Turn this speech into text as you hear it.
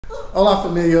Hola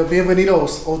familia,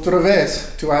 bienvenidos otra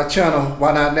vez to our channel,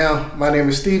 Why Not Now? My name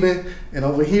is Steven, and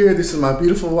over here, this is my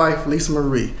beautiful wife, Lisa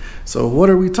Marie. So what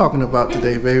are we talking about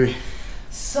today, baby?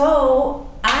 So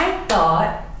I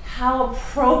thought how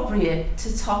appropriate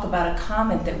to talk about a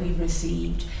comment that we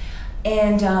received.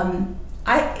 And when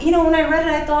I read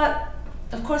it, I thought,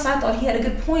 of course, I thought he had a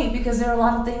good point, because there are a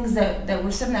lot of things that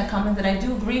were said in that comment that I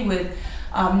do agree with.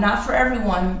 Not for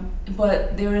everyone,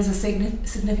 but there is a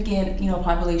significant,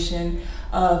 population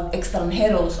of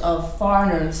extranjeros, of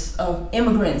foreigners, of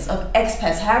immigrants, of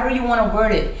expats, however you want to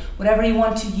word it, whatever you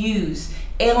want to use,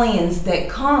 aliens that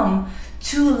come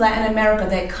to Latin America,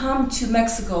 that come to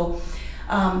Mexico,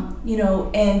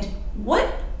 and what,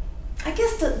 I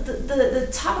guess the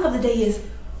topic of the day is,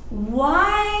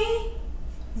 why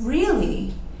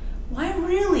really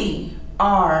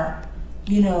are,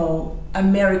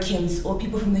 Americans or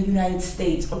people from the United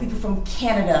States or people from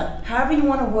Canada, however you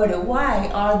want to word it, why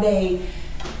are they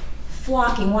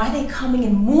flocking? Why are they coming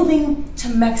and moving to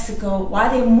Mexico? Why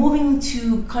are they moving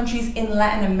to countries in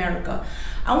Latin America?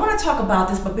 I want to talk about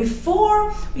this, but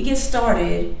before we get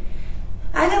started,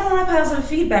 I got a lot of positive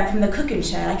feedback from the cooking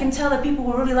chat. I can tell that people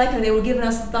were really liking it. They were giving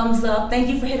us a thumbs up. Thank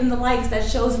you for hitting the likes. That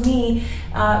shows me,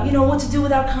 what to do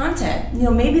with our content.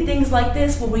 Maybe things like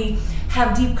this where we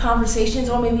have deep conversations,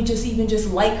 or maybe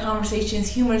just light conversations,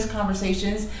 humorous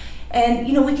conversations. And,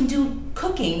 we can do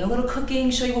cooking, a little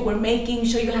cooking, show you what we're making,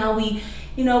 show you how we,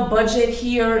 budget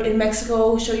here in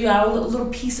Mexico, show you our little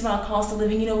piece of our cost of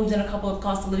living. We've done a couple of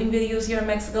cost of living videos here in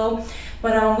Mexico,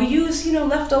 but we use,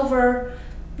 leftover,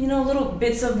 little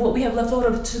bits of what we have left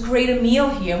over to create a meal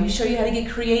here, and we show you how to get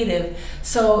creative.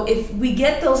 So if we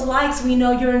get those likes, we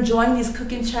know you're enjoying these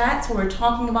cooking chats where we're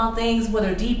talking about things,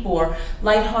 whether deep or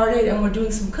lighthearted, and we're doing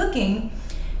some cooking.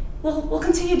 We'll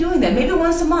continue doing that. Maybe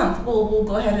once a month we'll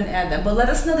go ahead and add that. But let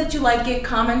us know that you like it,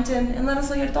 comment, and let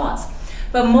us know your thoughts.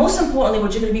 But most importantly,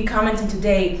 what you're going to be commenting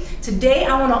today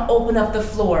I want to open up the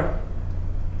floor.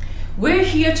 We're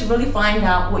here to really find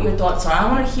out what your thoughts are. I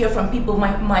want to hear from people,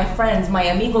 my friends, my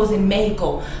amigos in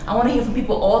Mexico. I want to hear from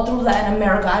people all through Latin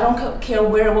America. I don't care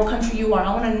what country you are.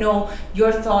 I want to know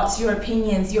your thoughts, your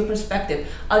opinions, your perspective.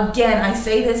 Again, I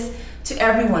say this to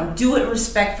everyone. Do it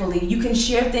respectfully. You can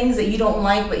share things that you don't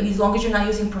like, but as long as you're not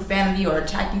using profanity or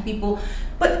attacking people.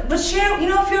 But share, if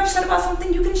you're upset about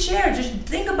something, you can share. Just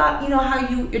think about, how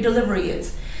your delivery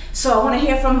is. So I want to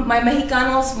hear from my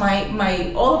Mexicanos,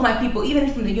 all of my people,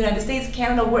 even from the United States,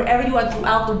 Canada, wherever you are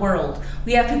throughout the world.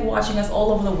 We have people watching us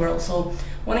all over the world. So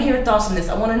I want to hear your thoughts on this.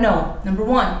 I want to know, number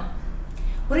one,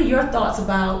 what are your thoughts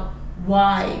about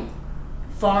why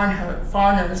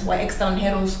foreigners, why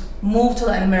extranjeros move to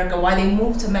Latin America, why they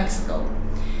move to Mexico?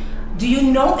 Do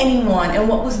you know anyone, and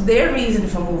what was their reason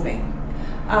for moving?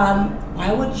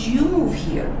 Why would you move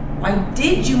here? Why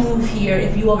did you move here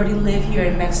if you already live here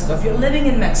in Mexico? If you're living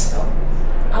in Mexico,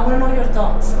 I want to know your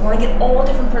thoughts. I want to get all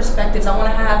different perspectives. I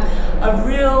want to have a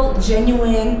real,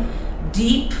 genuine,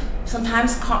 deep,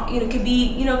 sometimes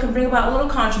can bring about a little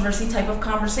controversy type of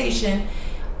conversation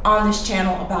on this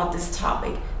channel about this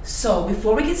topic. So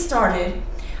before we get started,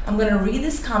 I'm going to read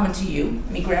this comment to you.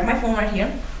 Let me grab my phone right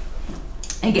here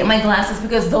and get my glasses,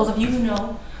 because those of you who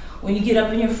know, when you get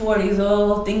up in your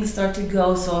 40s, things start to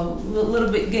go. So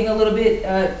getting a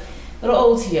little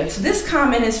old here. So this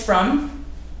comment is from,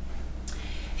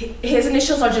 his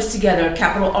initials are just together,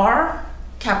 capital R,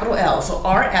 capital L, so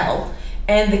RL.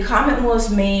 And the comment was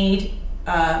made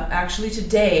actually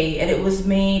today, and it was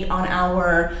made on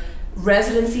our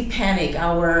residency panic,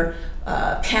 our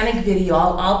panic video.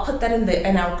 I'll put that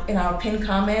in our pinned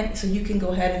comment, so you can go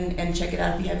ahead and check it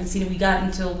out if you haven't seen it. We got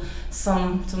into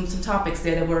some topics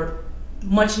there that were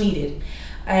much needed,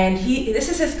 and this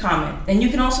is his comment, and you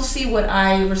can also see what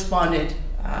I responded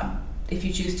if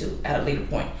you choose to at a later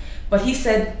point. But he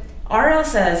said, RL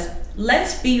says,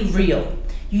 let's be real.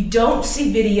 You don't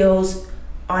see videos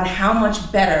on how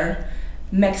much better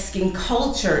Mexican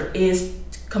culture is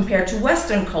compared to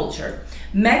Western culture.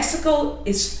 Mexico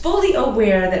is fully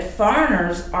aware that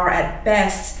foreigners are at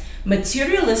best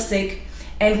materialistic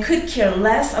and could care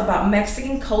less about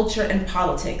Mexican culture and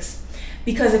politics.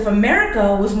 Because if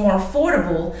America was more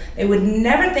affordable, they would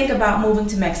never think about moving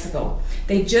to Mexico.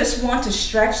 They just want to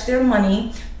stretch their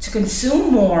money to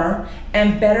consume more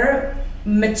and better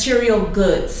material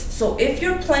goods. So if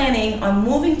you're planning on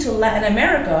moving to Latin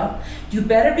America, you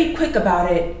better be quick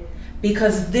about it,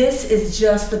 because this is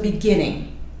just the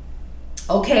beginning.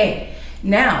 Okay,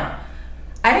 now,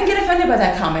 I didn't get offended by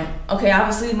that comment. Okay,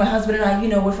 obviously my husband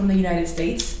and I, we're from the United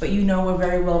States, but we're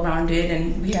very well-rounded,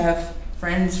 and we have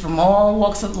friends from all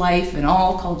walks of life and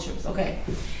all cultures. Okay,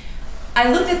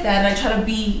 I looked at that and I try to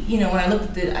be, you know, when I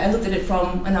looked at it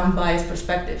from an unbiased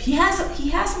perspective. He has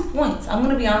some points. I'm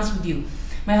gonna be honest with you.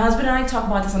 My husband and I talk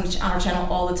about this on our channel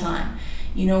all the time.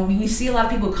 You know, we see a lot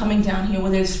of people coming down here,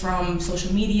 whether it's from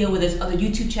social media, whether it's other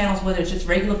YouTube channels, whether it's just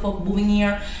regular folk moving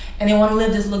here, and they want to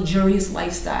live this luxurious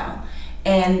lifestyle.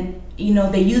 And, you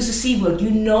know, they use the C word.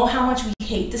 You know how much we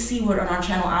hate the C word on our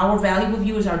channel. Our valuable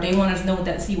viewers, our day oneers know what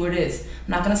that C word is.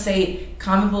 I'm not gonna say it,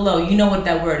 comment below, you know what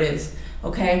that word is.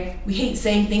 Okay, we hate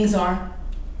saying things are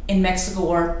in Mexico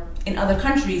or in other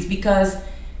countries because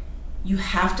you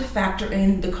have to factor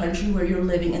in the country where you're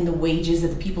living and the wages that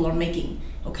the people are making.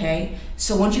 Okay,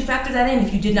 so once you factor that in,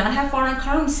 if you did not have foreign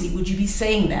currency, would you be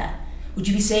saying that? Would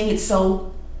you be saying it's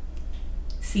so?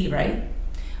 See, right?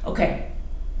 Okay,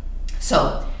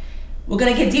 so we're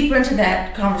gonna get deeper into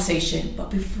that conversation,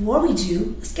 but before we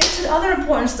do, let's get to the other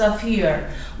important stuff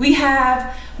here. We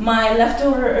have my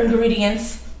leftover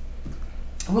ingredients.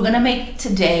 We're gonna make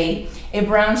today a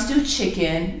brown stew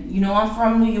chicken. You know, I'm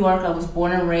from New York. I was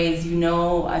born and raised. You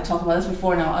know, I talked about this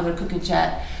before in our other cooking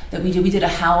chat that we did. We did a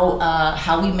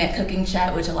how we met cooking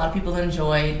chat, which a lot of people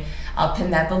enjoyed. I'll pin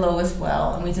that below as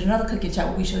well. And we did another cooking chat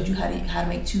where we showed you how to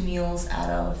make 2 meals out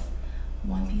of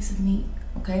 1 piece of meat.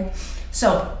 Okay,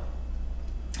 so,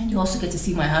 and you also get to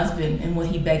see my husband and what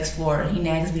he begs for. He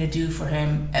nags me to do for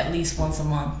him at least once a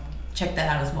month. Check that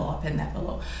out as well. I'll pin that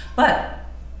below. But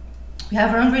we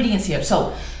have our ingredients here.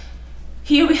 So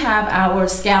here we have our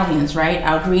scallions, right?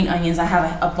 Our green onions. I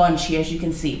have a bunch here, as you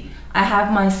can see. I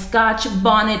have my Scotch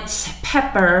bonnet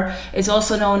pepper. It's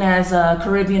also known as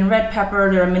Caribbean red pepper.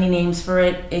 There are many names for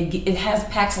it. It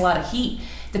packs a lot of heat.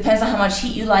 Depends on how much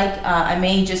heat you like. I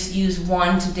may just use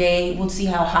 1 today. We'll see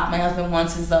how hot my husband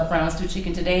wants his brown stew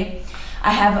chicken today.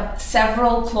 I have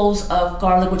several cloves of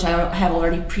garlic, which I have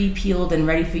already pre-peeled and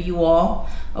ready for you all.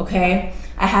 Okay.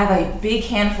 I have a big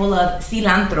handful of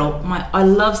cilantro. I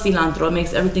love cilantro. It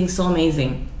makes everything so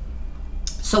amazing.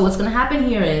 So what's gonna happen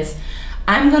here is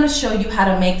I'm gonna show you how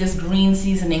to make this green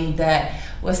seasoning that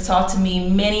was taught to me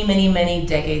many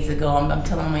decades ago. I'm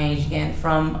telling my age again.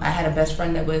 I had a best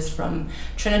friend that was from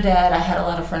Trinidad. I had a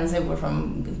lot of friends that were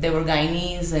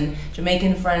Guyanese and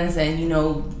Jamaican friends, and you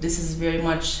know, this is very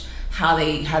much how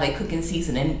they cook and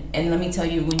season. And let me tell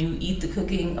you, when you eat the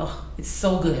cooking, oh, it's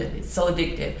so good. It's so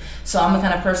addictive. So I'm the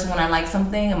kind of person, when I like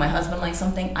something and my husband likes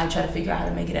something, I try to figure out how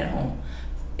to make it at home.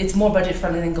 It's more budget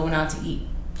friendly than going out to eat.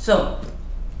 So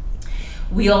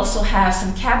we also have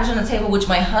some cabbage on the table, which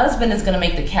my husband is gonna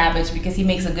make the cabbage because he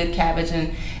makes a good cabbage,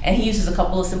 and he uses a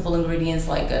couple of simple ingredients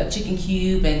like a chicken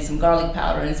cube and some garlic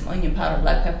powder and some onion powder,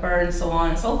 black pepper, and so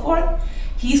on and so forth.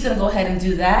 He's gonna go ahead and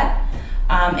do that.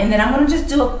 And then I'm gonna just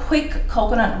do a quick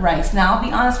coconut rice. Now I'll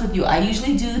be honest with you, I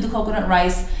usually do the coconut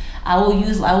rice. I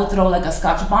will throw like a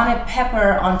Scotch bonnet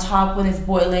pepper on top when it's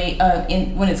boiling,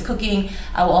 when it's cooking.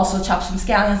 I will also chop some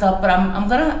scallions up, but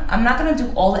I'm not gonna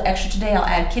do all the extra today. I'll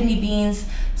add kidney beans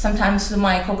sometimes to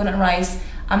my coconut rice.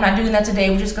 I'm not doing that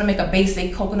today. We're just gonna make a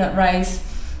basic coconut rice,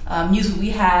 use what we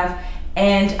have,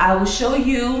 and I will show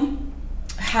you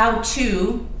how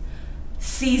to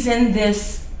season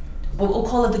this. We'll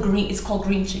call it the green. It's called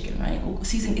green chicken, right?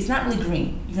 Season. It's not really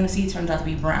green. You're gonna see it turns out to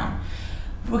be brown.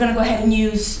 We're gonna go ahead and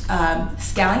use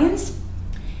scallions,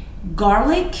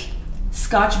 garlic,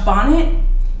 Scotch bonnet,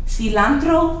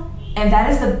 cilantro, and that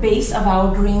is the base of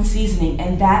our green seasoning.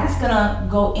 And that is gonna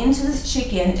go into this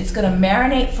chicken. It's gonna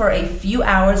marinate for a few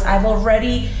hours. I've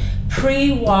already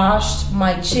pre-washed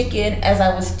my chicken as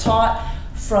I was taught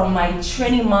from my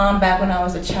Trini mom back when I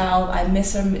was a child. I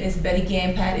miss her, Miss Betty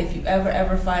Gampat. If you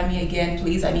ever find me again,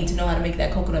 please, I need to know how to make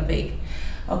that coconut bake.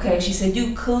 Okay, she said,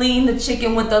 you clean the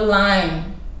chicken with the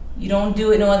lime. You don't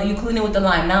do it no other, you clean it with the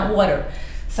lime, not water.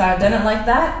 So I've done it like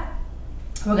that.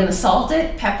 We're gonna salt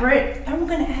it, pepper it, and we're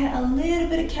gonna add a little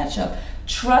bit of ketchup.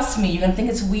 Trust me, you're gonna think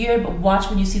it's weird, but watch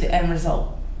when you see the end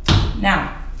result.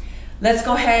 Now, let's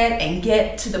go ahead and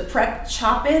get to the prep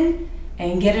chopping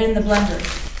and get it in the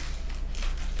blender.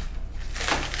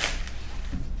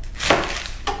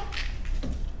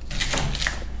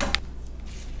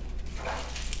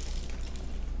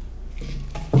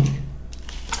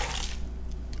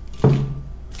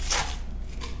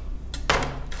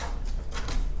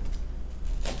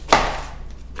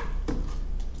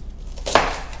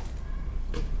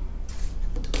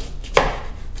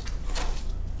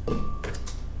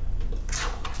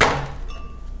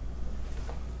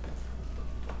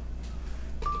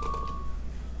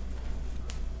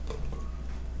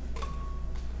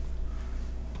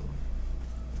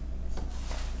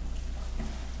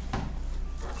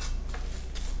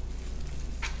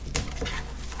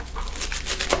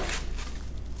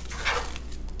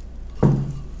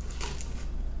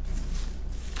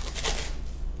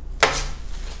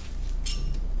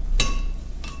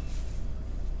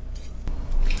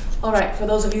 All right, for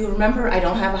those of you who remember, I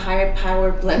don't have a higher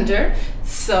powered blender,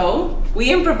 so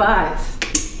we improvise.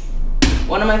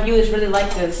 One of my viewers really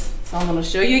liked this, so I'm gonna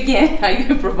show you again how you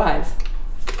improvise.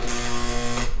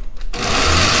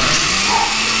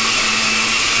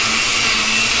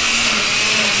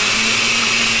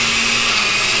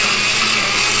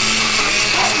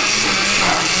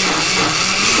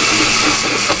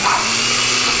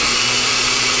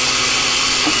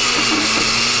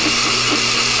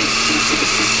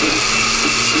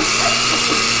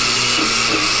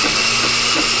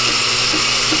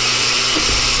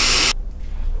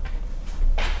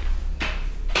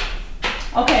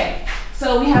 Okay,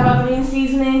 so we have our green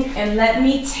seasoning, and let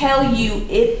me tell you,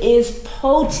 it is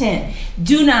potent.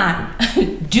 Do not,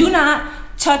 do not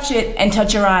touch it and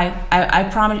touch your eye. I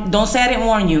promise. Don't say I didn't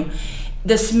warn you.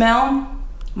 The smell,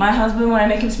 my husband, when I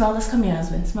make him smell this, come here,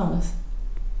 husband, smell this.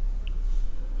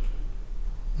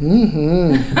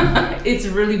 It's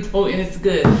really potent, it's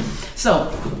good.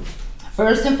 So,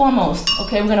 first and foremost,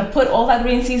 okay, we're gonna put all that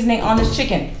green seasoning on this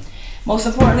chicken. Most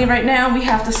importantly right now, we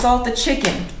have to salt the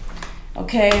chicken.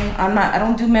 Okay, I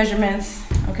don't do measurements.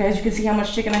 Okay, as you can see how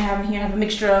much chicken I have in here. I have a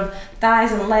mixture of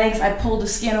thighs and legs. I pulled the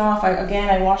skin off.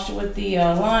 I washed it with the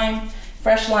lime,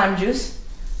 fresh lime juice.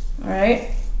 All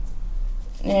right,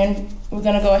 and we're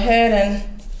gonna go ahead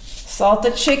and salt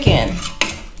the chicken.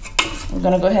 We're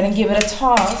gonna go ahead and give it a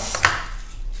toss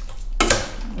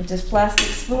with this plastic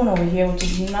spoon over here, which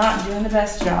is not doing the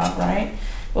best job, right?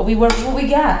 But we work with what we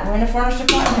got. We're in the furniture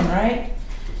department, right?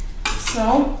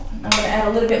 So I'm gonna add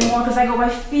a little bit more because I go by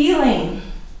feeling.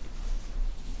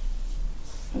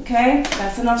 Okay,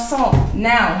 that's enough salt.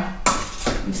 Now,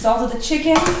 we salted the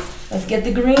chicken. Let's get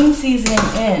the green seasoning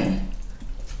in.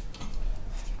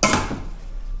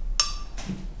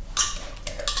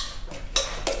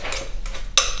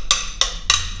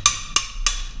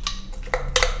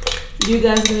 You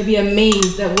guys are gonna be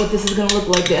amazed at what this is gonna look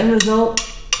like. The end result,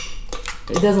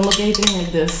 it doesn't look anything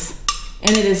like this.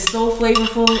 And it is so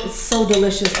flavorful, it's so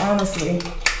delicious, honestly.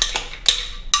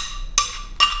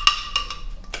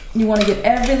 You wanna get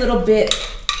every little bit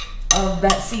of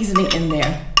that seasoning in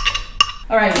there.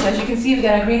 All right, so as you can see, we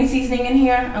got a green seasoning in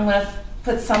here. I'm gonna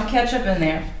put some ketchup in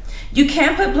there. You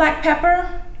can put black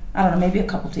pepper. I don't know, maybe a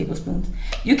couple tablespoons.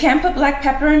 You can put black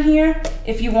pepper in here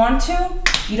if you want to.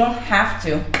 You don't have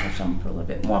to. Actually, I'm gonna put a little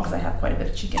bit more because I have quite a bit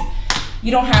of chicken. You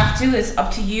don't have to, it's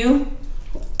up to you.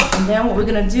 And then what we're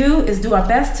gonna do is do our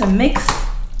best to mix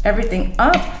everything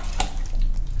up.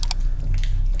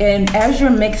 And as you're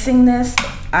mixing this,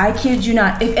 I kid you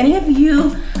not, if any of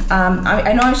you,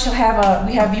 I know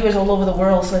we have viewers all over the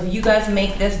world, so if you guys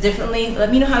make this differently, let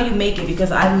me know how you make it,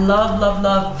 because I love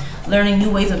learning new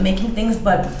ways of making things.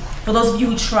 But for those of you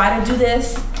who try to do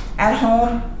this at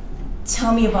home,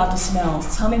 tell me about the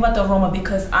smells, tell me about the aroma,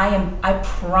 because I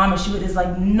promise you, it is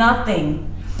like nothing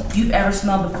you've ever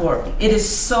smelled before. It is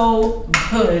so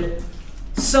good,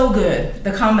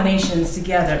 the combinations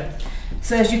together.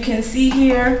 So as you can see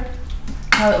here,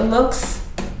 how it looks,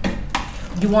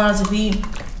 you want it to be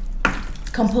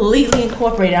completely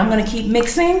incorporated. I'm gonna keep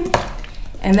mixing,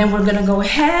 and then we're gonna go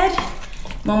ahead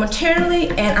momentarily,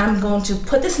 and I'm going to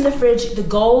put this in the fridge. The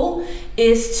goal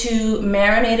is to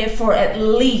marinate it for at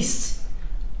least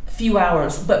a few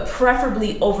hours, but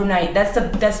preferably overnight.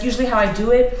 That's usually how I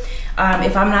do it.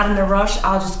 If I'm not in a rush,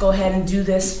 I'll just go ahead and do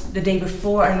this the day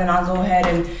before, and then I'll go ahead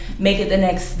and make it the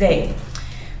next day.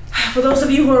 For those of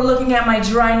you who are looking at my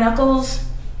dry knuckles,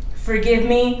 forgive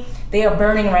me, they are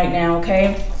burning right now,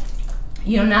 okay?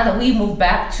 You know, now that we moved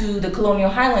back to the Colonial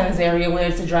Highlands area where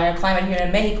it's a drier climate here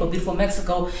in Mexico, beautiful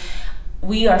Mexico,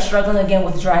 we are struggling again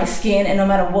with dry skin, and no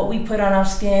matter what we put on our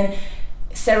skin,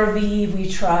 CeraVe, we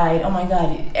tried, oh my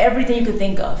God, everything you could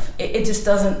think of. It just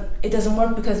doesn't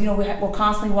work, because, you know, we're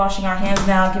constantly washing our hands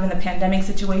now, given the pandemic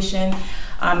situation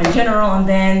in general, and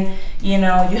then, you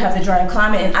know, you have the dry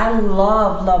climate, and I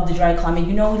love the dry climate.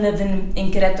 You know, we lived in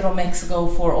Querétaro, Mexico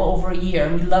for over a year,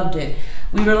 and we loved it.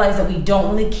 We realized that we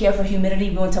don't really care for humidity.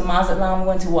 We went to Mazatlan, we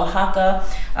went to Oaxaca.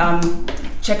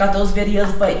 Check out those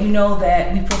videos, but you know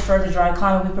that we prefer the dry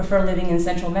climate. We prefer living in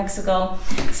central Mexico.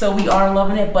 So we are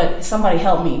loving it, but somebody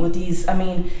help me with these. I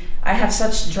mean, I have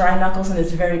such dry knuckles, and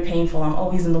it's very painful. I'm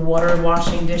always in the water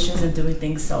washing dishes and doing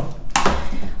things, so.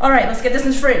 All right, let's get this in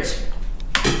the fridge.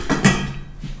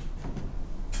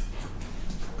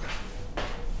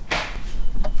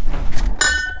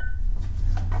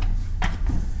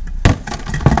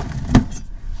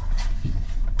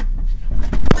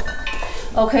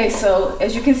 Okay, so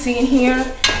as you can see in here,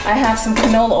 I have some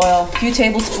canola oil, a few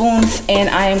tablespoons, and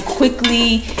I am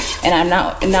quickly, and I'm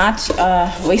not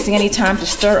wasting any time to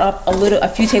stir up a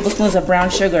few tablespoons of brown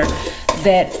sugar.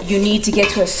 that you need to get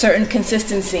to a certain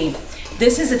consistency.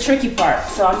 This is the tricky part.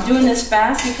 So I'm doing this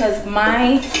fast because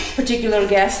my particular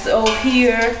guest over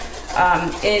here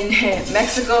in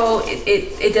Mexico,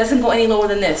 it doesn't go any lower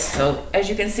than this. So as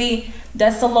you can see,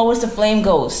 that's the lowest the flame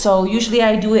goes. So usually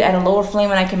I do it at a lower flame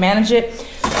and I can manage it,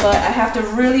 but I have to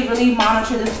really, really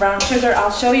monitor this brown sugar.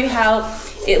 I'll show you how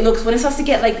it looks when it starts to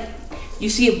get like, you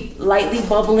see it lightly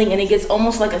bubbling and it gets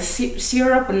almost like a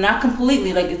syrup, but not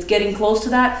completely, like it's getting close to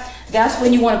that. That's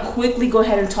when you want to quickly go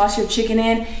ahead and toss your chicken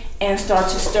in and start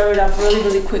to stir it up really,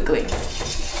 really quickly.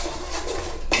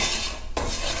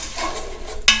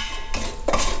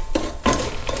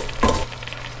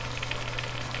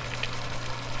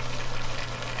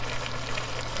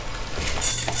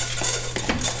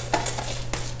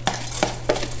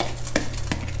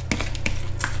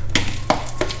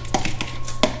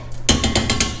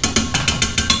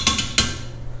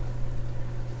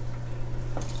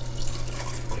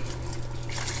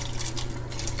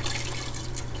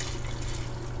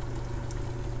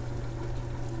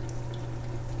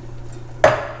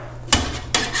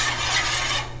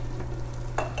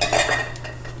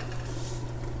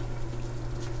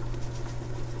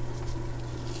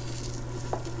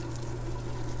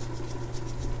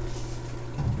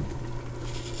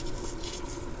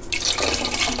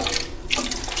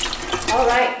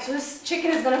 Alright, so this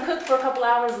chicken is going to cook for a couple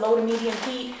hours, low to medium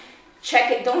heat. Check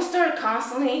it, don't stir it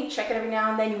constantly, check it every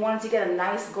now and then. You want it to get a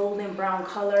nice golden brown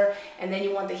color, and then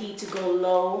you want the heat to go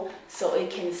low so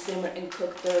it can simmer and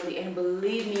cook thoroughly. And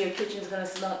believe me, your kitchen is going to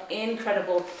smell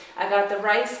incredible. I got the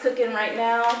rice cooking right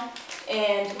now,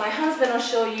 and my husband will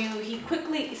show you, he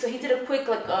did a quick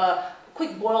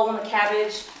quick boil on the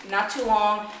cabbage, not too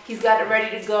long. He's got it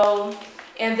ready to go.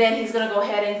 And then he's going to go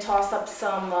ahead and toss up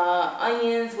some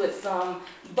onions with some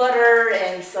butter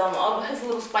and some of his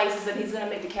little spices, and he's going to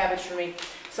make the cabbage for me.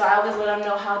 So I always let him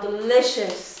know how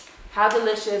delicious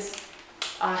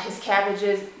his cabbage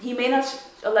is. He made us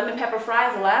lemon pepper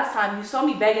fries the last time. You saw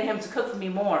me begging him to cook for me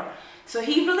more. So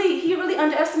he really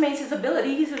underestimates his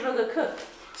ability. He's a real good cook.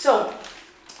 So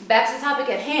back to the topic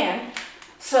at hand.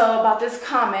 So about this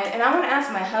comment, and I want to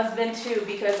ask my husband too,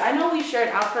 because I know we shared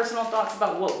our personal thoughts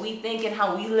about what we think and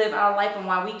how we live our life and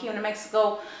why we came to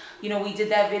Mexico. You know, we did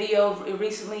that video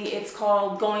recently. It's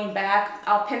called Going Back.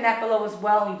 I'll pin that below as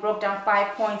well. We broke down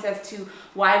 5 points as to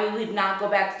why we would not go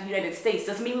back to the United States.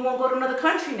 Doesn't mean we won't go to another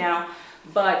country now,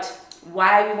 but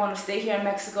why we want to stay here in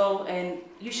Mexico. And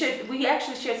we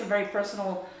actually shared some very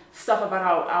personal stuff about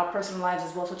our personal lives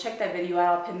as well. So check that video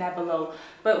out. I'll pin that below.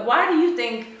 But why do you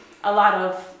think a lot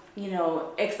of,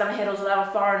 extranjeros, a lot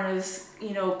of foreigners,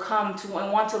 come to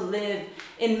and want to live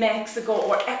in Mexico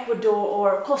or Ecuador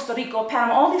or Costa Rica or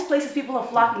Panama? All these places people are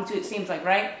flocking to, it seems like,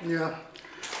 right? Yeah.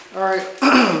 All right.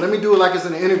 Let me do it like it's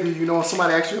an interview. If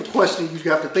somebody asks you a question, you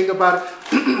have to think about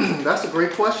it. That's a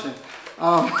great question.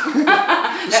 Stall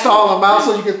them out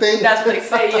so you can think. That's what they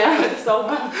say, yeah. Stall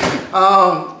them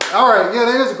out. All right. Yeah,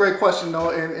 that is a great question,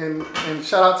 though. And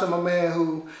shout out to my man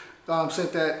who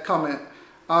sent that comment.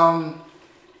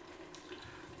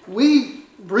 We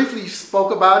briefly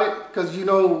spoke about it because,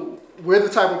 we're the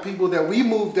type of people that we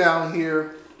moved down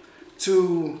here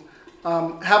to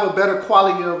have a better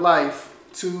quality of life,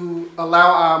 to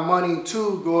allow our money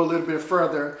to go a little bit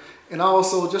further, and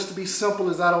also just to be simple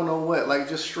as I don't know what, like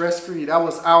just stress-free. That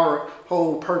was our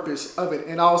whole purpose of it,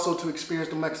 and also to experience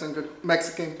the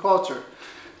Mexican culture.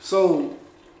 So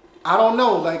I don't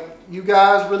know, like you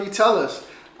guys really tell us.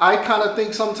 I kind of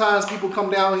think sometimes people come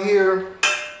down here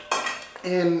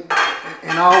and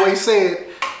I always say it,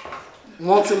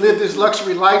 want to live this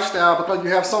luxury lifestyle because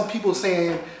you have some people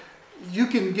saying you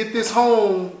can get this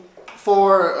home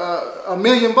for $1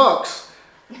 million.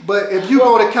 But if you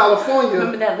go to California,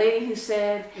 remember that lady who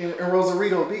said in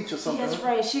Rosarito Beach or something? That's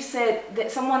right. She said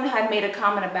that someone had made a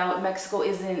comment about Mexico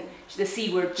isn't the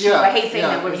C word. I hate saying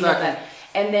that word. Exactly. You know that.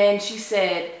 And then she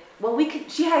said, well,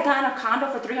 she had gotten a condo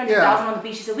for $300,000 on the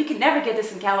beach. She said we could never get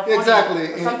this in California.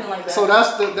 Exactly, or something like that. So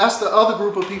that's the other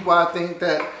group of people I think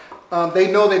that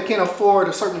they know they can't afford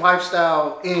a certain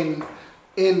lifestyle in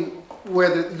where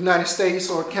the United States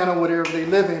or Canada, whatever they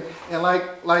live in, and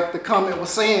like the comment was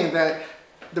saying that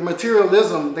the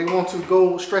materialism, they want to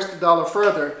go stretch the dollar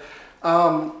further.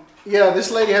 Yeah, this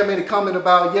lady had made a comment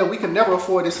about, we can never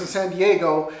afford this in San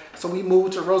Diego, so we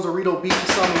moved to Rosarito Beach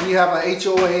or something. We have an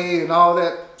HOA and all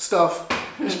that stuff.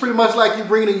 It's pretty much like you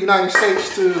bring the United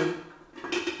States to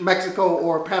Mexico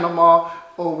or Panama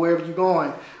or wherever you're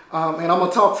going. And I'm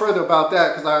going to talk further about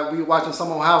that because we were watching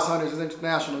some on House Hunters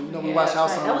International. We watch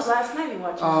House Hunters. That was last night we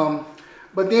watched.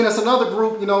 But then it's another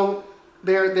group,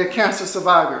 they're cancer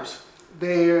survivors.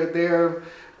 Their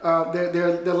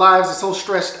lives are so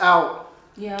stressed out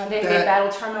Yeah, they battle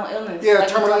terminal illness. Yeah, like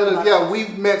terminal illness. Yeah,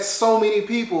 we've met so many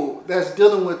people that's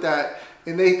dealing with that,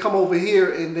 and they come over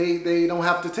here and they don't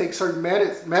have to take certain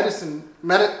medicine.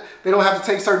 They don't have to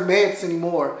take certain meds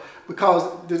anymore because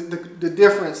the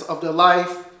difference of their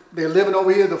life, they're living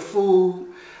over here, the food,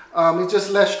 it's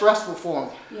just less stressful for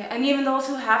them. Yeah, and even those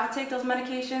who have to take those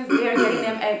medications, they're getting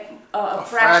them at a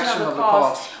fraction of the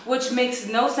cost, which makes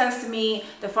no sense to me.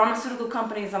 The pharmaceutical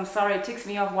companies, I'm sorry, it ticks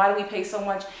me off. Why do we pay so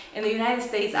much? In the United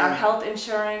States, our health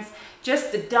insurance,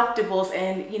 just deductibles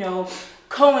and,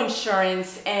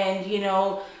 co-insurance and,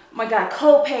 my God,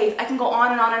 co-pays. I can go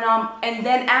on and on and on. And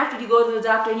then after you go to the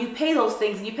doctor and you pay those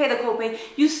things and you pay the co-pay,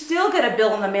 you still get a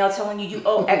bill in the mail telling you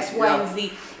owe X, Y, and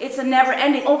Z. It's a never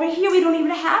ending. Over here, we don't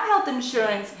even have health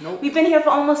insurance. Nope. We've been here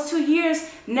for almost 2 years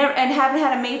and haven't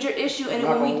had a major issue. And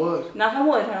knock on wood. Knock on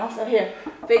wood, so here,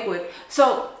 fake wood.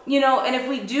 So, and if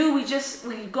we do, we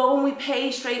go and we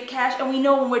pay straight cash and we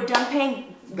know when we're done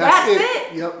paying, that's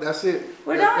it. Yep, that's it.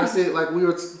 We're done. That's it. Like we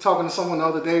were talking to someone the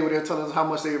other day where they were telling us how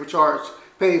much they were charged.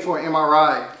 Paid for an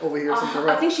MRI over here.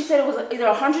 I think she said it was either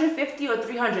 150 or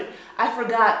 300. I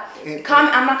forgot.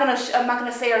 I'm not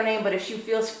gonna say her name, but if she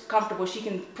feels comfortable, she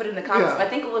can put it in the comments. Yeah. I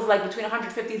think it was like between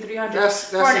 150 and 300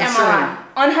 that's for an insane. MRI.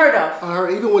 Unheard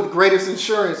of. Even with greatest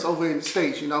insurance over in the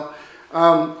States,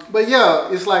 But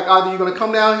yeah, it's like either you're gonna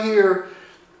come down here,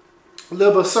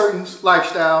 live a certain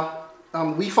lifestyle.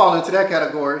 We fall into that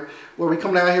category where we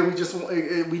come down here.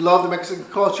 We love the Mexican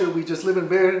culture. We just live in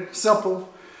very simple.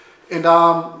 And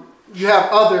you have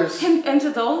others. And to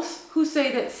those who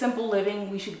say that simple living,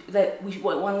 we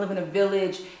want to live in a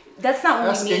village. That's not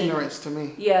what we mean. That's ignorance to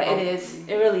me. Yeah, it is.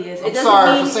 It really is. It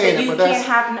doesn't mean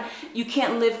that you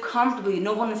can't live comfortably.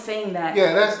 No one is saying that.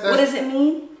 Yeah, that's what does it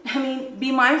mean? I mean,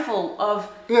 be mindful of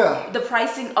the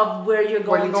pricing of where you're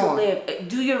going to live.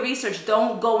 Do your research.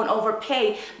 Don't go and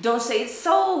overpay. Don't say see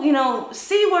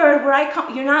where I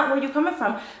come. You're not where you're coming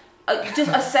from.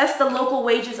 Just assess the local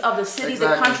wages of the city,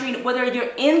 the country, whether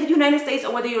you're in the United States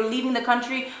or whether you're leaving the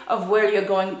country, of where you're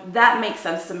going. That makes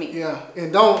sense to me. Yeah,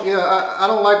 and I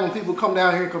don't like when people come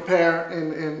down here and compare,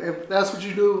 and if that's what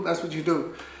you do, that's what you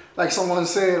do. Like someone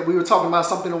said, we were talking about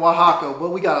something in Oaxaca, but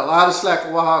we got a lot of slack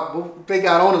for Oaxaca. They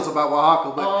got on us about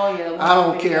Oaxaca, but I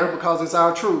don't care because it's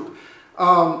our truth.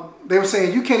 They were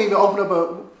saying you can't even open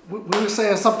up we were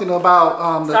saying something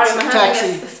about the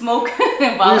taxi. Smoke.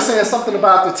 We were saying something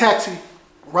about the taxi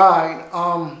ride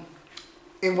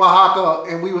in Oaxaca,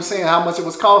 and we were saying how much it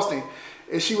was costing.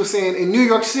 And she was saying in New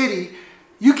York City,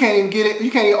 you can't even get it.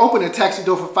 You can't even open a taxi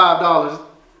door for $5.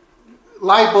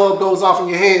 Light bulb goes off in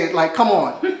your head. Like, come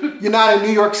on, you're not in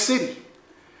New York City.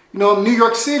 New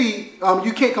York City,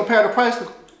 you can't compare the price.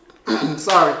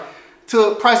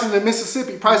 To prices in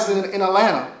Mississippi, prices in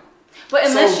Atlanta. But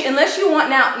unless you want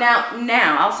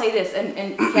now, I'll say this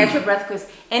and catch your breath, because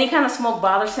any kind of smoke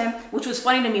bothers him, which was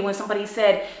funny to me when somebody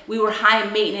said we were high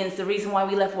maintenance. The reason why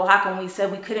we left Oaxaca, when we said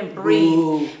we couldn't breathe.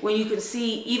 Ooh. When you could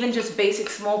see even just basic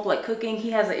smoke like cooking,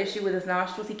 he has an issue with his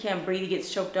nostrils. He can't breathe. He gets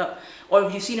choked up. Or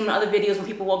if you've seen him in other videos when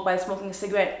people walk by smoking a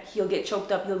cigarette, he'll get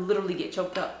choked up. He'll literally get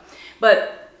choked up.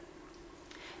 But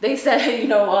they said,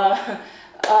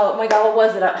 oh my God, what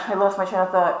was it? I lost my train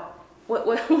of thought. What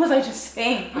was I just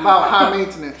saying? About high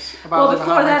maintenance. Well,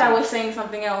 before that, I was saying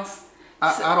something else.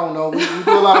 I don't know. We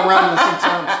do a lot of rambling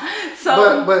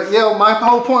sometimes. But yeah, my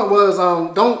whole point was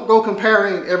don't go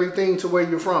comparing everything to where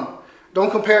you're from.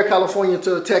 Don't compare California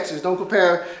to Texas. Don't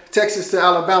compare Texas to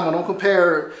Alabama. Don't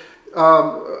compare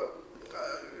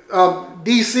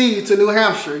DC to New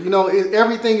Hampshire.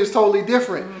 Everything is totally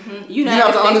different. Mm-hmm.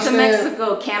 United States to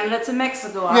Mexico, Canada to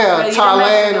Mexico, Australia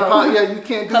Thailand, to Mexico. you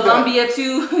can't do Colombia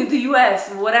to the U.S.,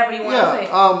 whatever you want to say.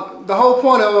 The whole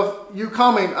point of you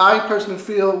coming, I personally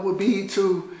feel, would be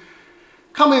to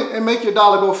come in and make your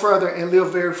dollar go further and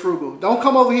live very frugal. Don't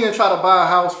come over here and try to buy a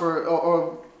house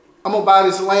or I'm gonna buy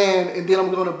this land and then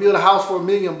I'm gonna build a house for $1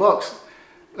 million.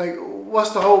 Like,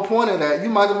 what's the whole point of that? You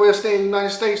might as well stay in the United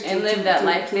States and live that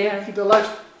life there. Keep the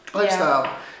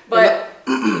lifestyle. But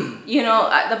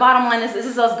the bottom line is, this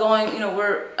is us going.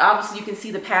 We're obviously, you can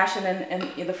see the passion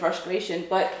and the frustration.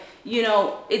 But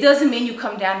it doesn't mean you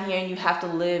come down here and you have to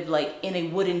live like in a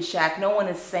wooden shack. No one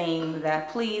is saying that.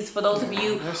 Please, for those of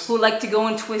you who like to go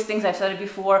and twist things, I've said it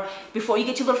before you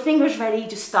get your little fingers ready,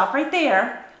 just stop right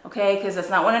there. Okay, because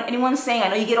that's not what anyone's saying. I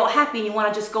know you get all happy and you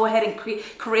want to just go ahead and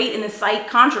create and incite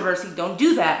controversy. Don't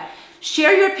do that.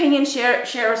 Share your opinion, share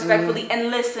respectfully,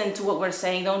 and listen to what we're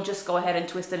saying. Don't just go ahead and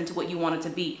twist it into what you want it to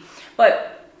be.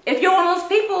 But if you're one of those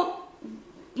people,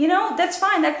 that's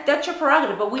fine. That's your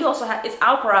prerogative. But we also it's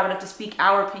our prerogative to speak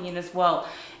our opinion as well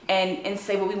and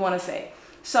say what we want to say.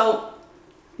 So,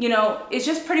 you know, it's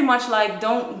just pretty much like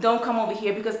don't come over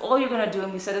here, because all you're gonna do,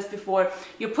 and we said this before,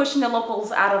 you're pushing the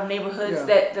locals out of neighborhoods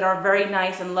that are very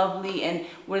nice and lovely, and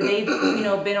where they've you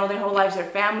know been all their whole lives,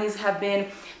 their families have been,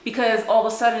 because all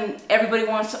of a sudden everybody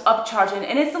wants to upcharge it,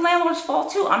 and it's the landlord's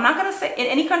fault too. I'm not gonna say in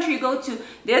any country you go to,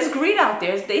 there's greed out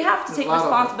there. They have to take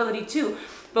responsibility too,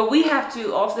 but we have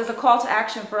to also. There's a call to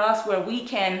action for us where we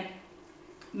can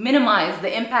minimize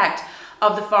the impact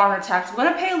of the foreigner tax. We're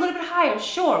gonna pay a little bit higher,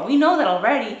 sure. We know that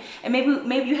already, and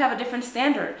maybe you have a different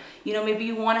standard. You know, maybe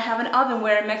you want to have an oven,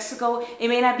 where in Mexico it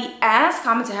may not be as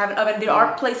common to have an oven. There are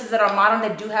places that are modern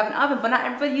that do have an oven, but not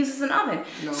everybody uses an oven.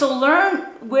 No. So learn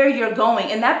where you're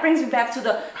going, and that brings me back to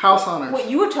the house hunters. What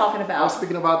you were talking about. I was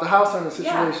speaking about the house hunter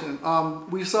situation.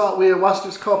 Yeah. We had watched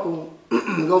this couple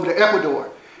go over to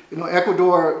Ecuador. You know,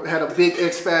 Ecuador had a big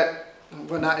expat,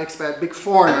 well not expat, big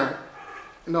foreigner,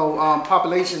 you know,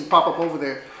 population pop up over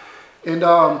there, and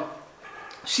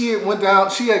she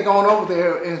had gone over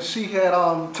there, and she had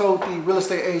told the real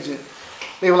estate agent,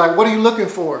 they were like, "What are you looking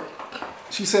for?"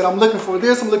 She said, "I'm looking for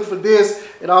this, I'm looking for this,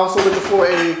 and I'm also looking for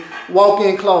a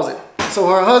walk-in closet." So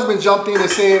her husband jumped in and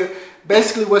said,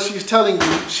 basically what she's telling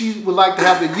you, she would like to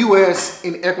have the U.S.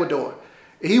 in Ecuador.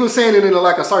 And he was saying it in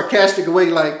like a sarcastic way,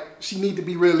 like she need to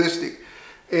be realistic,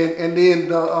 and then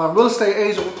the real estate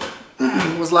agent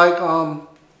was like,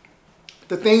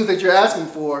 the things that you're asking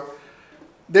for,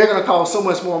 they're going to cost so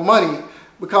much more money,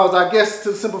 because I guess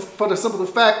for the simple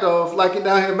fact of, like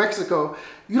down here in Mexico,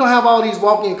 you don't have all these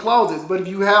walk-in closets, but if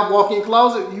you have walk-in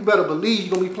closet, you better believe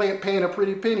you're going to be paying a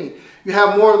pretty penny. You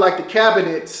have more like the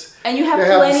cabinets, and you have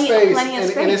plenty of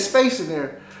space, and there's space in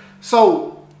there.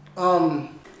 So,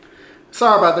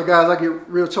 sorry about that, guys. I get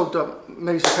real choked up,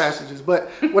 maybe some passages. But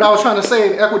what I was trying to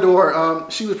say in Ecuador,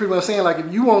 she was pretty much saying, like,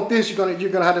 if you want this, you're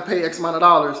gonna have to pay X amount of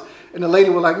dollars. And the lady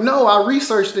was like, "No, I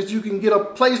researched that you can get a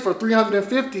place for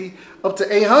 $350 up to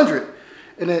 $800,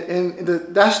 and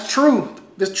that's true.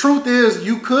 The truth is,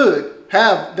 you could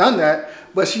have done that,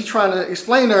 but she's trying to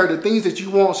explain to her the things that you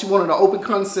want. She wanted an open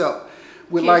concept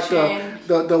with kitchen,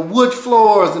 like the wood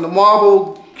floors and the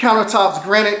marble countertops,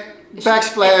 granite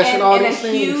backsplash, and all these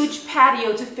things. And a huge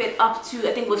patio to fit up to,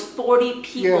 I think it was 40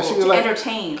 people to like,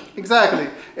 entertain. Exactly.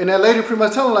 And that lady pretty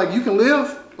much telling her, like, you can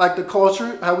live like the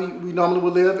culture, how we normally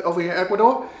would live over here in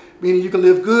Ecuador, meaning you can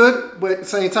live good, but at the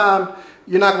same time,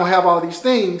 you're not going to have all these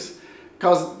things,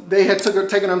 because they had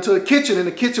taken them to a kitchen, and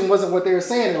the kitchen wasn't what they were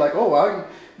saying. They're like, "Oh, I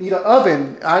need an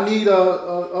oven. I need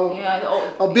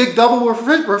a big double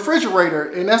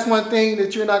refrigerator," and that's one thing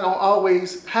that you're not going to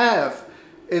always have.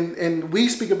 And we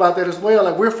speak about that as well.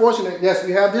 Like, we're fortunate, yes,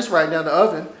 we have this right now, the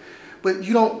oven, but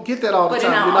you don't get that all the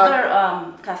time. But in our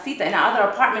other casita, in our other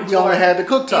apartment, you only had the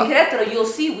cooktop. In Querétaro, you'll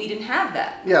see we didn't have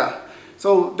that. Yeah.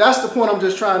 So that's the point I'm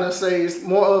just trying to say. It's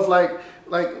more of like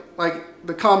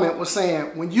the comment was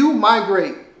saying, when you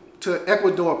migrate to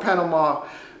Ecuador, Panama,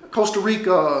 Costa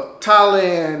Rica,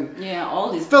 Thailand,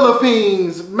 all these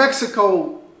Philippines,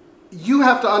 Mexico, you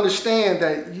have to understand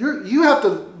that you have to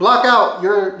block out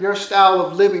your style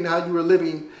of living, how you were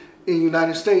living in the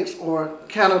United States or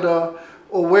Canada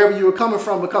or wherever you were coming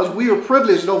from, because we are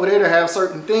privileged over there to have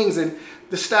certain things, and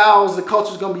the styles, the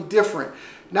culture is going to be different.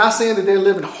 Not saying that they're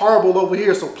living horrible over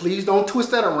here, so please don't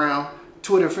twist that around,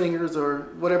 Twitter fingers or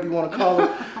whatever you want to call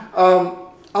it.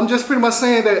 I'm just pretty much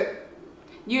saying that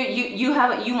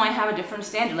you might have a different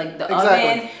standard, like the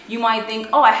oven. You might think,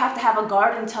 oh, I have to have a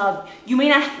garden tub.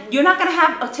 You're not gonna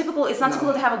have a typical. It's not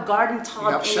typical to have a garden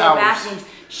tub in your bathrooms,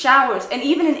 showers, and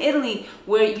even in Italy,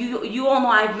 where you all know,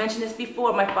 I've mentioned this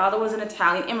before. My father was an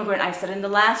Italian immigrant. I said in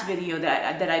the last video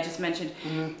that I just mentioned,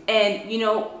 and you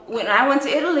know, when I went to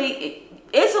Italy.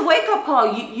 It's a wake-up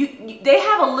call. They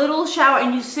have a little shower,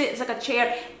 and you sit. It's like a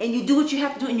chair, and you do what you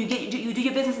have to do, and you do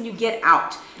your business, and you get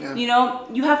out. Yeah. You know,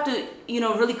 you have to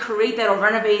really create that or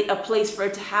renovate a place for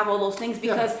it to have all those things,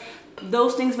 because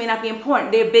those things may not be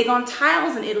important. They're big on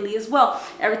tiles in Italy as well.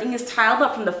 Everything is tiled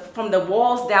up from the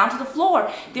walls down to the floor.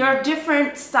 There are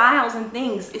different styles and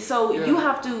things. So you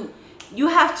have to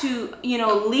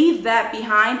leave that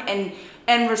behind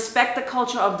and respect the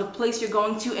culture of the place you're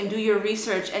going to, and do your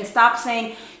research, and stop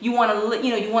saying you want to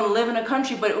live in a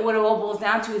country, but what it all boils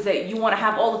down to is that you want to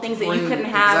have all the things that you couldn't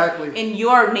have in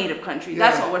your native country.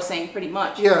 That's what we're saying pretty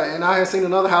much. Yeah, and I had seen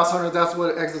another house hunter, that's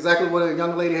exactly what a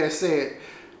young lady had said.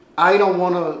 I don't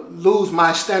want to lose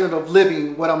my standard of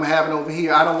living, what I'm having over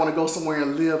here. I don't want to go somewhere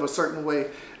and live a certain way.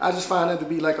 I just find that to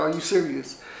be like, are you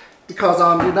serious? Because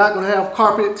you're not going to have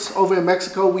carpets over in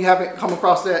Mexico. We haven't come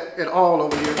across that at all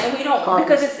over here. And we don't,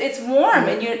 carpets. Because it's warm,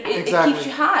 and it keeps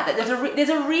you hot. There's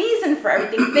a reason for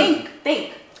everything.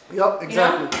 Think. Yep,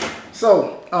 exactly.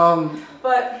 So,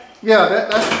 but yeah,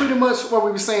 that's pretty much what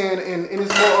we were saying, and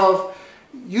it's more of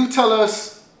you tell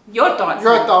us your thoughts.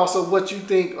 Your thoughts of what you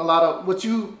think,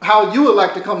 how you would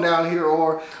like to come down here,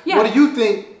 or what do you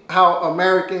think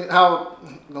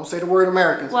don't say the word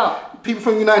Americans. Well, people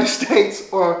from the United States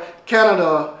or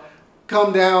Canada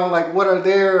come down, like what are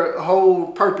their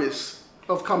whole purpose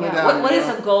of coming down? What is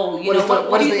a goal?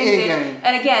 What is the end game?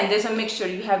 And again, there's a mixture.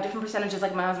 You have different percentages,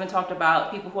 like my husband talked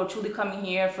about, people who are truly coming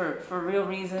here for real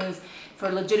reasons, for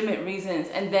legitimate reasons.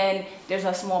 And then there's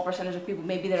a small percentage of people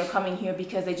maybe that are coming here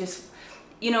because they just,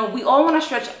 we all want to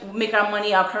stretch, make our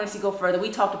money, our currency go further. We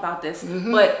talked about this,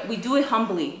 but we do it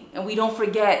humbly, and we don't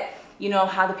forget,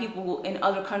 how the people in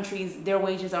other countries, their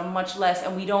wages are much less,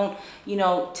 and we don't,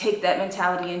 take that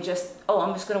mentality and just,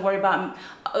 I'm just going to worry about,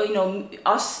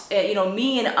 us,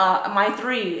 me and my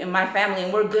three and my family,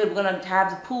 and we're good. We're going to have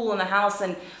the pool in the house,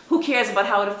 and who cares about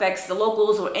how it affects the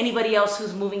locals or anybody else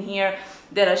who's moving here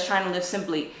that is trying to live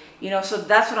simply, so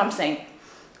that's what I'm saying.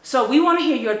 So we want to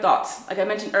hear your thoughts, like I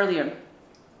mentioned earlier.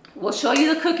 We'll show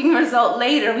you the cooking result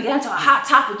later. We got into a hot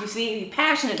topic, you see,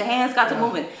 passionate, the hands got to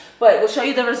moving. But we'll show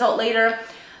you the result later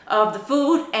of the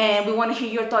food, and we want to hear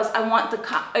your thoughts. I want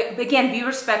again, be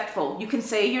respectful. You can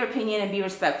say your opinion and be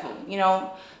respectful,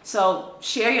 So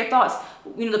share your thoughts.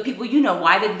 The people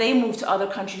why did they move to other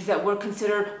countries that were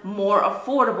considered more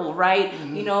affordable, right?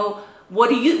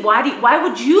 Why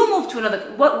would you move to another?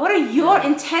 What are your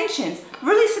intentions?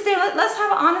 Really sit there. Let's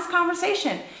have an honest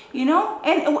conversation.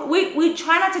 And we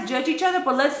try not to judge each other,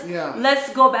 but let's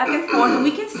go back and forth, and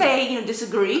we can say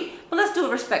disagree, but let's do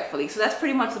it respectfully. So that's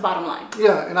pretty much the bottom line.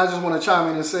 Yeah, and I just want to chime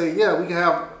in and say,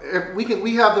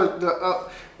 we have the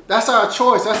that's our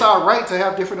choice. That's our right to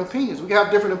have different opinions. We can have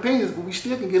different opinions, but we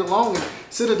still can get along and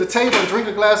sit at the table and drink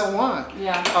a glass of wine.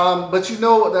 Yeah. But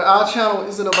that our channel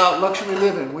isn't about luxury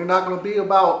living. We're not going to be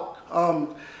about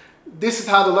this is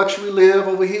how the luxury live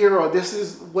over here, or this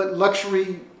is what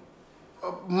luxury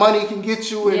money can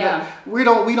get you. And we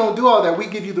don't do all that. We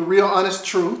give you the real honest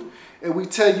truth, and we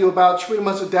tell you about pretty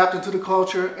much adapting to the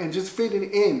culture and just fitting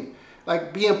in,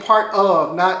 like being part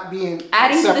of, not being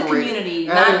adding separated. To the community,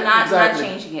 not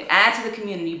changing it. Add to the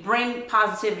community, bring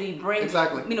positivity, bring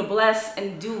bless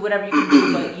and do whatever you can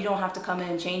do, but you don't have to come in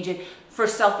and change it for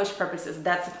selfish purposes.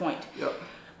 That's the point. Yep.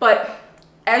 But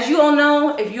as you all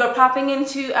know, if you are popping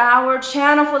into our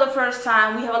channel for the first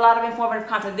time, we have a lot of informative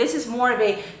content. This is more of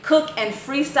a cook and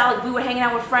freestyle. If we were hanging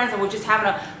out with friends and we're just having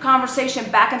a conversation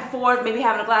back and forth, maybe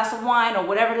having a glass of wine or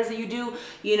whatever it is that you do,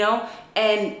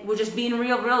 and we're just being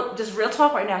real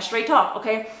talk right now, straight talk,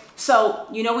 okay? So,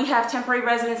 we have temporary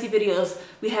residency videos.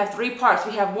 We have 3 parts.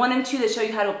 We have 1 and 2 that show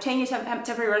you how to obtain your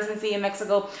temporary residency in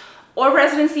Mexico, or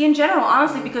residency in general,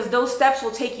 honestly, because those steps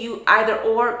will take you either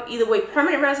way,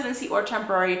 permanent residency or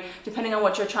temporary, depending on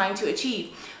what you're trying to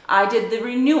achieve. I did the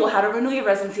renewal, how to renew your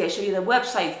residency. I showed you the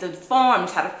websites, the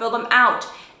forms, how to fill them out,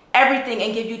 everything,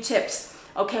 and give you tips.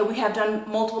 Okay, we have done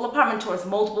multiple apartment tours,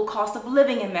 multiple cost of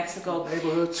living in Mexico.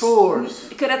 Neighborhood tours.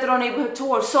 Querétaro neighborhood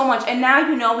tours, so much. And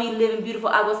now we live in beautiful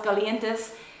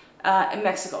Aguascalientes in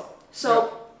Mexico.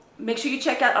 So make sure you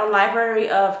check out our library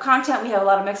of content. We have a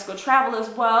lot of Mexico travel as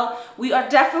well. We are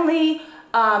definitely,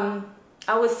 I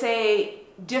would say,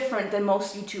 different than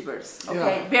most YouTubers.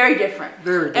 Okay, very different.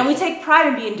 Very different. And we take pride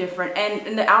in being different.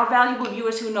 And our valuable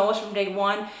viewers who know us from day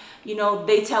one,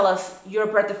 they tell us you're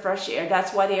a breath of fresh air.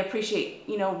 That's why they appreciate,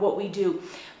 what we do.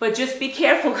 But just be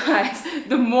careful, guys.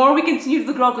 The more we continue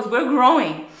to grow, because we're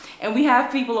growing. And we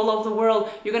have people all over the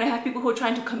world. You're going to have people who are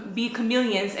trying to be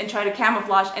chameleons and try to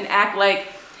camouflage and act like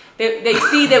they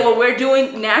see that what we're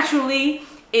doing naturally,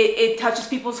 it touches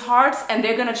people's hearts, and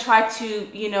they're going to try to,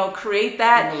 create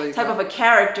that type of a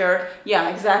character. Yeah,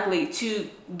 exactly, to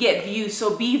get views.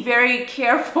 So be very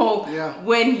careful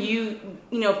when you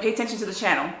pay attention to the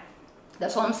channel.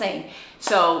 That's all I'm saying.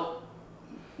 So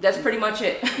that's pretty much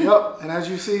it. Yep, and as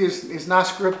you see, it's not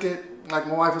scripted. Like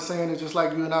my wife was saying, it's just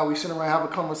like you and I, we sit around and have a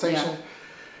conversation. Yeah.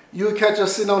 You'll catch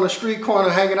us sitting on the street corner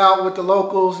hanging out with the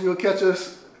locals. You'll catch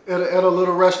us at a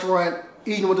little restaurant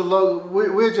eating with the locals.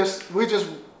 We're just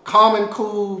calm and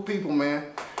cool people, man.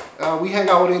 We hang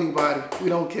out with anybody. We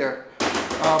don't care.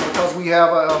 Because we have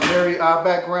our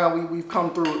background, we've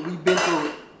come through it. We've been through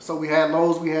it. So we had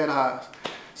lows, we had highs.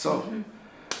 So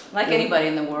like anybody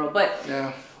in the world. But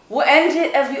we'll end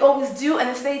it as we always do,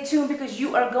 and stay tuned because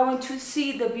you are going to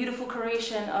see the beautiful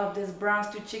creation of this brown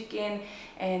stew chicken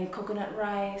and coconut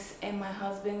rice and my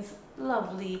husband's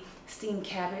lovely steamed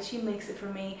cabbage. He makes it for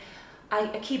me. I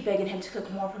keep begging him to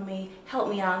cook more for me. Help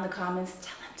me out in the comments.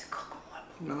 Tell him to cook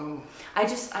more, No. I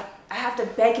have to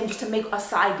beg him just to make a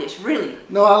side dish, really.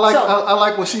 No, I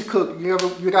like when she cooked. You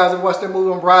guys ever watched that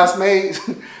movie on Bridesmaids?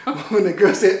 When the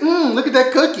girl said, look at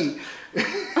that cookie.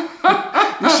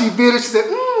 And she bit it, she said,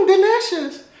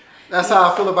 delicious. That's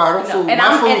how I feel about her food. And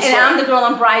I'm the girl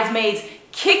on Bridesmaids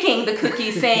kicking the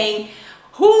cookie saying,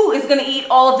 who is gonna eat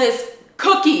all of this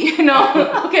cookie?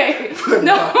 Okay.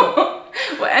 No.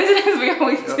 Well, ended as we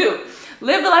always do.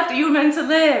 Live the life that you were meant to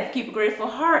live. Keep a grateful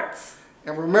heart.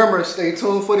 And remember, stay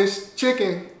tuned for this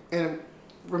chicken. And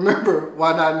remember,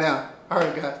 why not now? All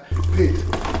right, guys. Peace.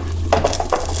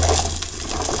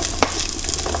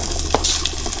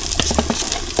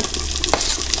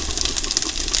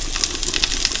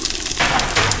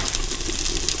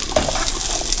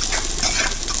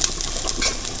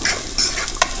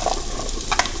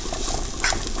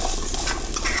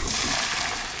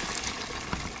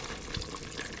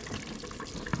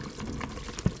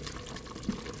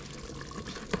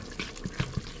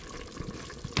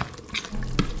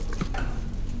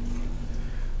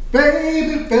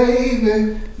 Baby,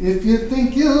 baby, if you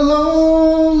think you're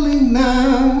lonely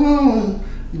now,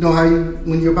 you know how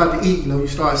when you're about to eat, you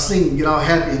start singing, get all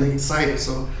happy and excited.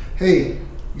 So, hey,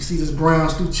 you see this brown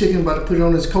stew chicken, about to put it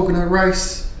on this coconut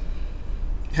rice.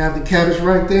 Have the cabbage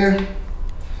right there.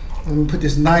 Let me put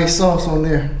this nice sauce on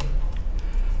there.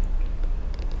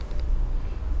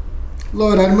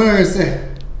 Lord have mercy.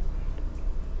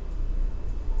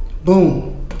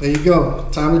 Boom, there you go.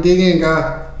 Time to dig in,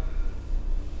 guys.